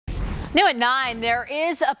New at 9, there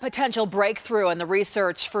is a potential breakthrough in the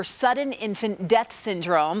research for sudden infant death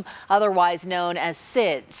syndrome, otherwise known as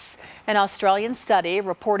SIDS. An Australian study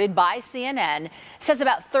reported by CNN says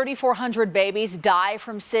about 3,400 babies die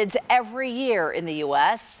from SIDS every year in the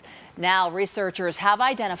U.S. Now researchers have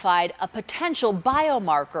identified a potential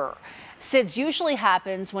biomarker. SIDS usually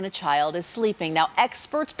happens when a child is sleeping. Now,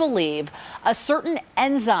 experts believe a certain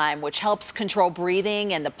enzyme which helps control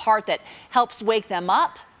breathing and the part that helps wake them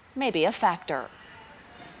up may be a factor.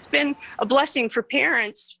 It's been a blessing for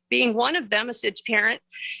parents, being one of them, a SIDS parent.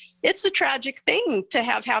 It's a tragic thing to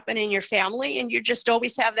have happen in your family, and you just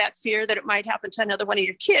always have that fear that it might happen to another one of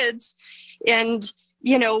your kids. And,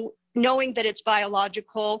 knowing that it's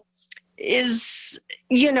biological is,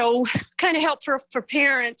 kind of helpful for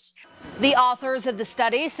parents. The authors of the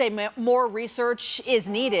study say more research is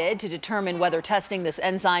needed to determine whether testing this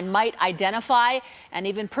enzyme might identify and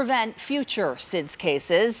even prevent future SIDS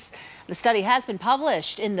cases. The study has been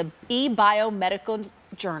published in the eBiomedical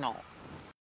Journal.